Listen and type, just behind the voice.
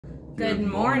Good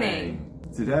morning.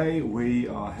 Today we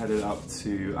are headed up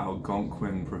to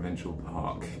Algonquin Provincial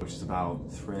Park, which is about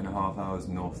 3.5 hours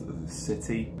north of the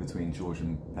city between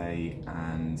Georgian Bay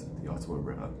and the Ottawa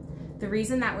River. The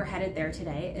reason that we're headed there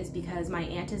today is because my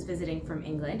aunt is visiting from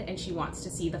England and she wants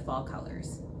to see the fall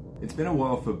colors. It's been a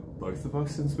while for both of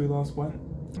us since we last went.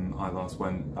 I last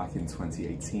went back in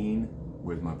 2018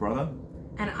 with my brother.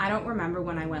 And I don't remember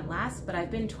when I went last, but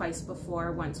I've been twice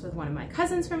before, once with one of my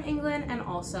cousins from England and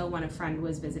also when a friend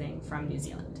was visiting from New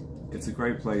Zealand. It's a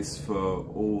great place for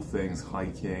all things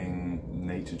hiking,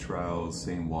 nature trails,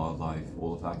 seeing wildlife,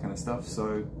 all of that kind of stuff,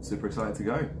 so super excited to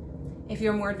go. If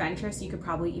you're more adventurous, you could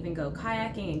probably even go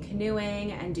kayaking and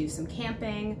canoeing and do some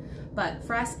camping, but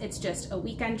for us it's just a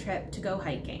weekend trip to go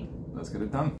hiking. Let's get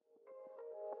it done.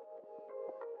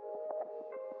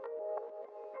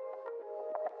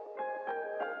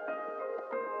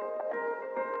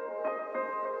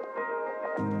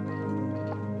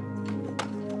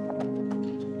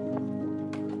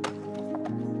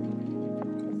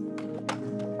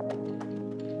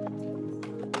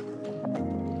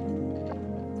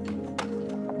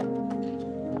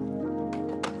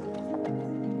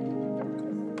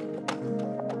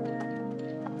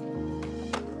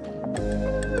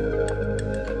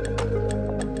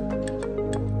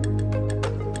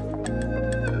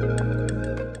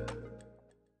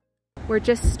 We're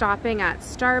just stopping at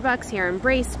Starbucks here in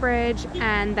Bracebridge,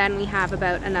 and then we have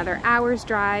about another hour's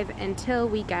drive until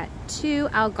we get to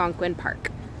Algonquin Park.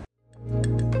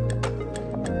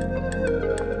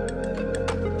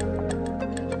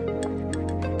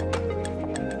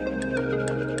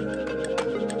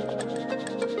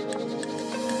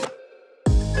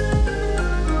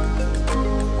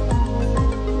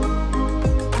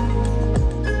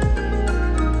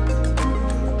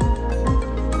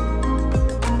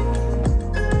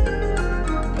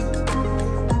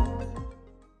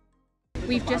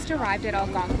 We've just arrived at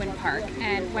Algonquin Park,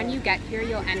 and when you get here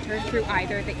you'll enter through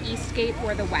either the East Gate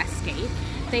or the West Gate.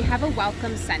 They have a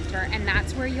welcome center, and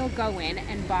that's where you'll go in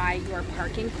and buy your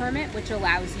parking permit, which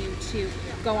allows you to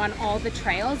go on all the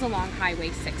trails along Highway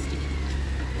 60.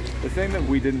 The thing that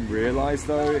we didn't realize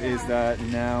though is that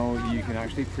now you can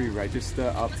actually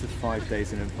pre-register up to 5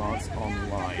 days in advance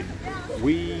online.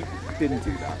 We didn't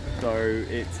do that, so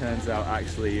it turns out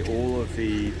actually all of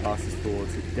the passes for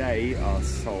today are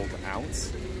sold out.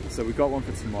 So we've got one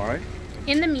for tomorrow.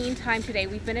 In the meantime, today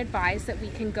we've been advised that we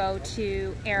can go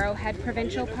to Arrowhead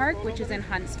Provincial Park, which is in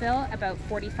Huntsville, about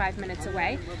 45 minutes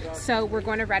away. So we're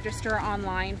going to register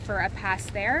online for a pass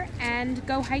there and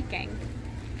go hiking.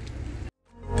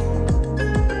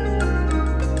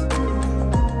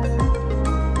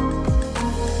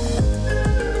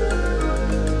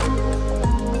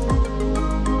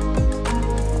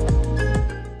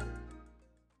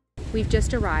 We've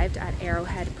just arrived at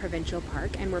Arrowhead Provincial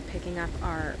Park and we're picking up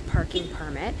our parking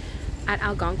permit. At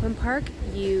Algonquin Park,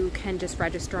 you can just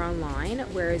register online,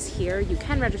 whereas here you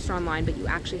can register online, but you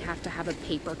actually have to have a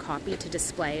paper copy to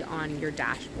display on your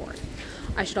dashboard.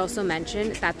 I should also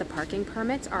mention that the parking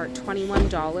permits are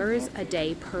 $21 a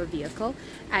day per vehicle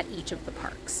at each of the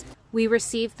parks. We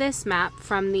received this map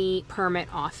from the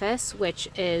permit office, which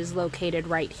is located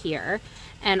right here.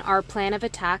 And our plan of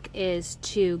attack is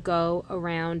to go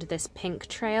around this pink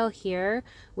trail here,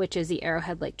 which is the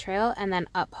Arrowhead Lake Trail, and then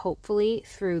up hopefully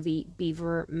through the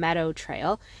Beaver Meadow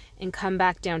Trail and come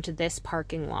back down to this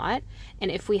parking lot. And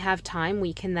if we have time,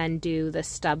 we can then do the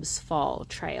Stubb's Fall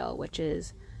Trail, which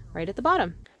is right at the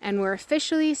bottom. And we're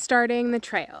officially starting the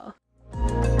trail.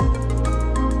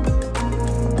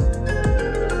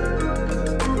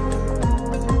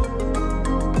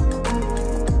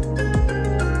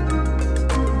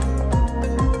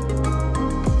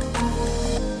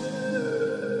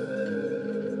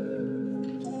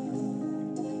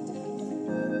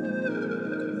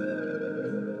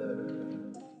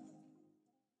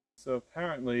 So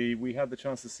apparently we had the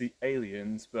chance to see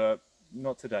aliens, but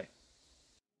not today.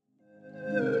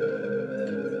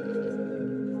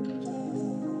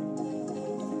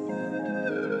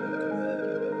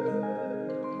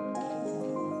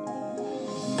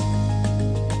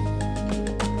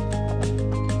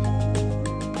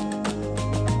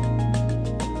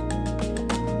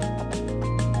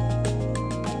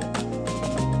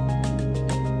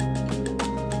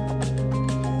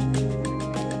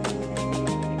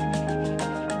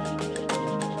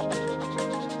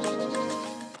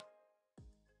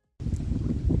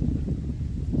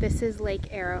 This is Lake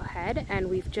Arrowhead, and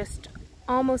we've just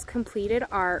almost completed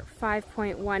our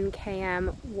 5.1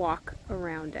 km walk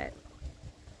around it.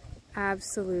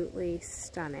 Absolutely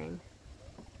stunning.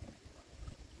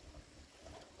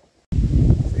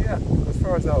 So yeah, as far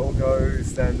far as that all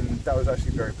goes, then that was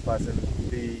actually very pleasant.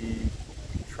 The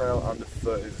trail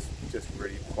underfoot is just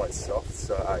really quite soft,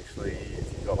 so actually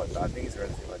if you've got like bad knees or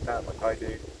anything like that, like I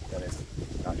do, then it's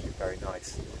actually very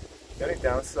nice. The only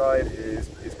downside is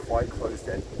it's quite closed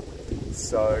in,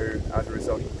 so as a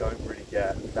result you don't really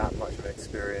get that much of an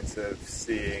experience of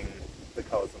seeing the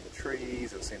colours on the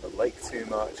trees or seeing the lake too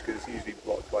much, because it's usually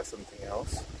blocked by something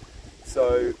else.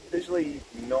 So visually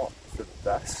not the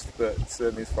best, but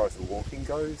certainly as far as the walking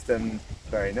goes, then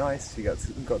very nice. You got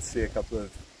to see a couple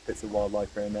of bits of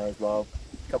wildlife around there as well,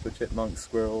 a couple of chipmunks,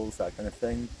 squirrels, that kind of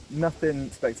thing. Nothing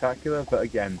spectacular, but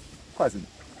again, pleasant.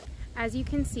 As you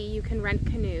can see, you can rent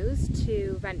canoes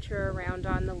to venture around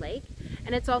on the lake,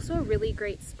 and it's also a really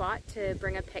great spot to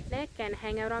bring a picnic and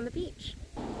hang out on the beach.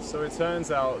 So it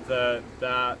turns out that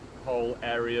that whole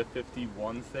Area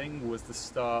 51 thing was the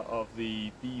start of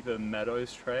the Beaver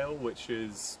Meadows Trail, which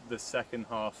is the second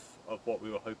half of what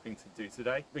we were hoping to do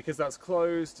today. Because that's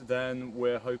closed, then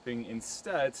we're hoping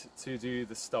instead to do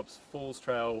the Stubbs Falls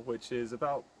Trail, which is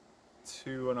about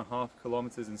 2.5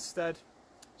 kilometers instead.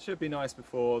 Should be nice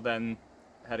before then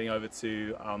heading over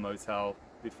to our motel,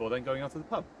 before then going on to the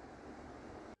pub.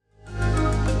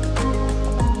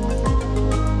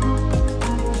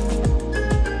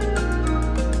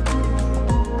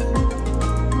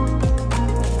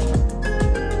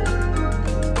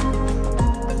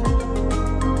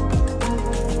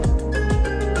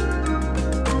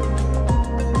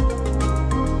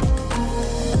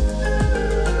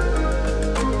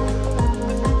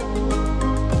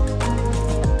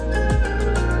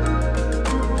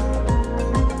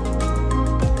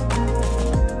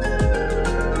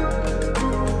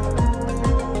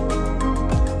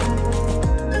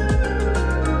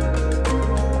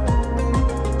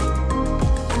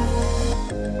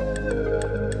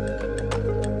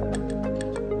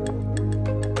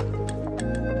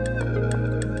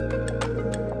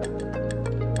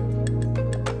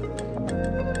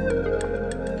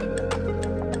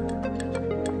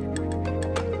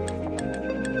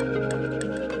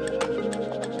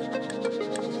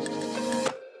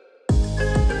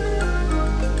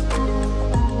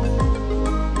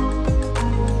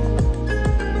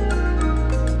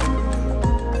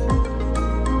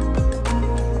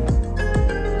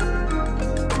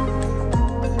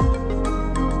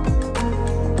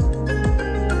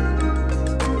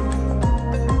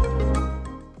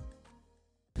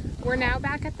 We're now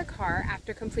back at the car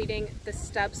after completing the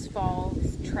Stubbs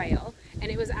Falls Trail,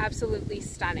 and it was absolutely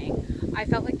stunning. I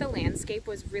felt like the landscape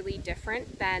was really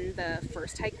different than the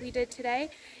first hike we did today.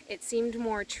 It seemed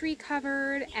more tree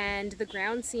covered, and the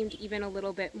ground seemed even a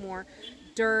little bit more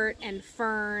dirt and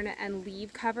fern and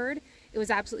leaf covered. It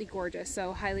was absolutely gorgeous,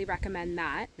 so highly recommend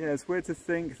that. Yeah, it's weird to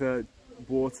think that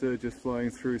water just flowing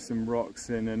through some rocks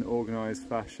in an organized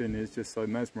fashion is just so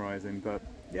mesmerizing, but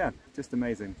yeah, just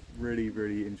amazing. Really,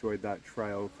 really enjoyed that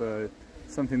trail for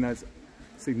something that's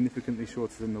significantly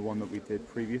shorter than the one that we did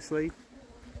previously.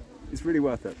 It's really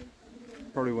worth it.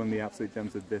 Probably one of the absolute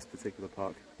gems of this particular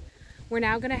park. We're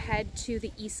now going to head to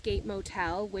the Eastgate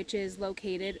Motel, which is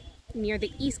located near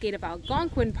the east gate of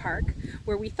Algonquin Park,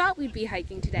 where we thought we'd be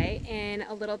hiking today, in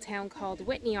a little town called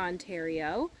Whitney,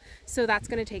 Ontario. So that's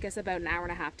going to take us about an hour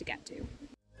and a half to get to.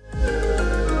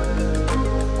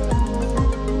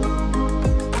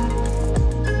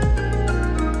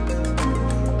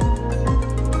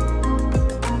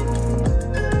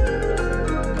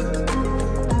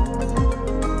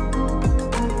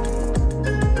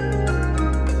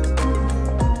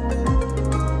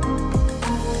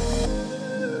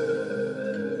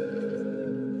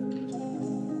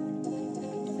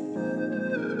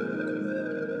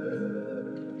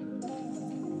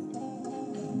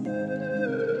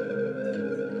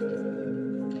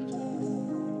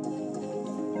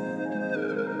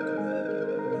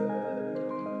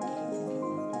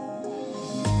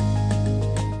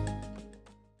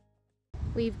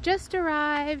 We've just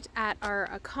arrived at our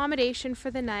accommodation for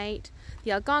the night,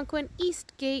 the Algonquin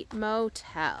Eastgate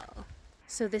Motel.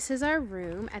 So this is our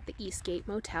room at the Eastgate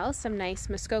Motel. Some nice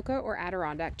Muskoka or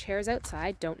Adirondack chairs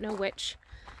outside. Don't know which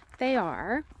they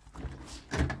are.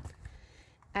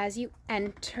 As you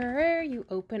enter, you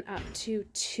open up to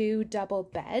 2 double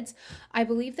beds. I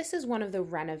believe this is one of the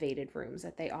renovated rooms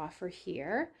that they offer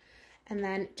here. And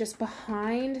then just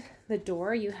behind the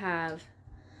door, you have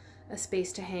a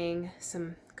space to hang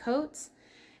some coats,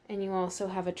 and you also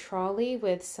have a trolley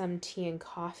with some tea and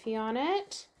coffee on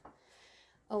it,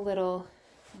 a little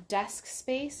desk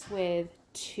space with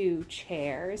 2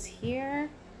 chairs here,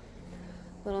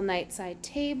 little nightside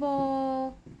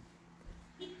table,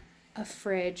 a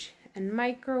fridge and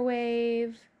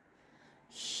microwave,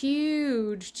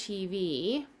 huge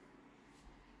TV.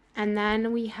 And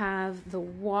then we have the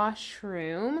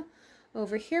washroom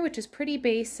over here, which is pretty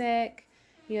basic.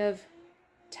 You have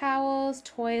towels,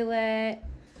 toilet,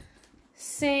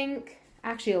 sink,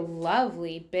 actually a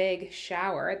lovely big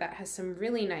shower that has some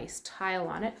really nice tile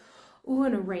on it. Ooh,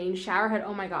 and a rain shower head.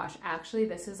 Oh my gosh, actually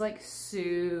this is like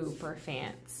super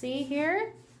fancy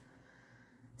here.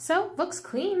 So, looks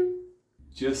clean.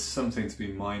 Just something to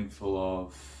be mindful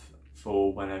of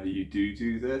for whenever you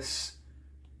do this.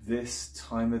 This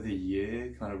time of the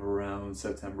year, kind of around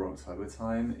September, October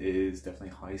time, is definitely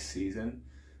high season.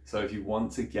 So if you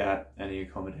want to get any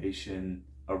accommodation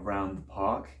around the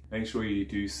park, make sure you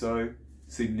do so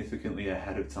significantly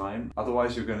ahead of time.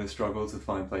 Otherwise you're going to struggle to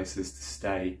find places to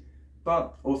stay.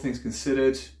 But all things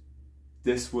considered,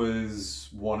 this was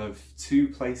one of 2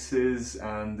 places,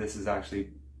 and this has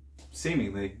actually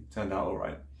seemingly turned out all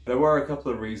right. There were a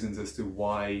couple of reasons as to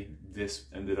why this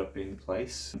ended up being the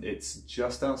place. It's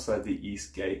just outside the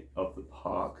east gate of the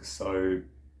park, so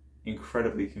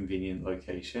incredibly convenient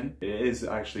location. It is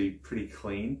actually pretty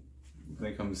clean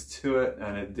when it comes to it,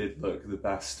 and it did look the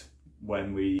best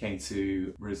when we came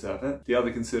to reserve it. The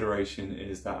other consideration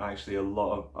is that actually a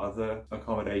lot of other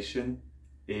accommodation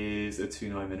is a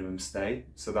 2-night minimum stay,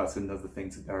 so that's another thing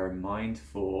to bear in mind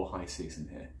for high season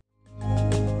here.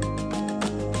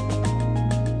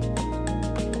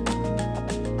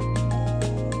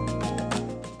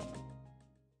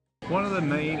 One of the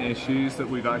main issues that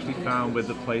we've actually found with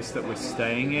the place that we're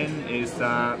staying in is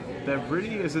that there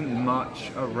really isn't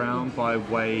much around by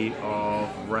way of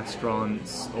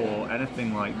restaurants or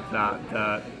anything like that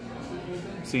that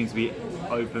seems to be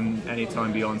open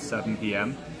anytime beyond 7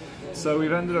 p.m. So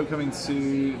we've ended up coming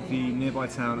to the nearby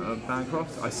town of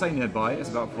Bancroft. I say nearby, it's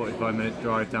about a 45-minute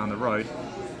drive down the road,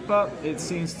 but it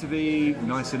seems to be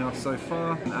nice enough so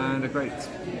far and a great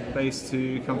place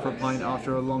to come for a pint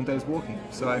after a long day's walking.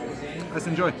 So let's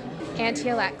enjoy. Auntie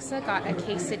Alexa got a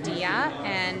quesadilla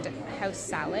and house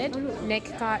salad.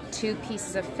 Nick got 2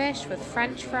 pieces of fish with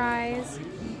French fries.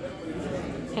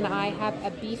 And I have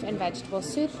a beef and vegetable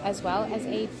soup as well as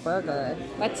a burger.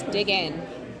 Let's dig in.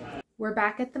 We're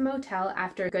back at the motel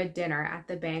after a good dinner at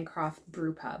the Bancroft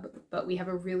Brew Pub, but we have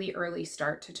a really early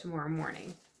start to tomorrow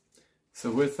morning. So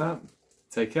with that,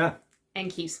 take care. And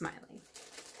keep smiling.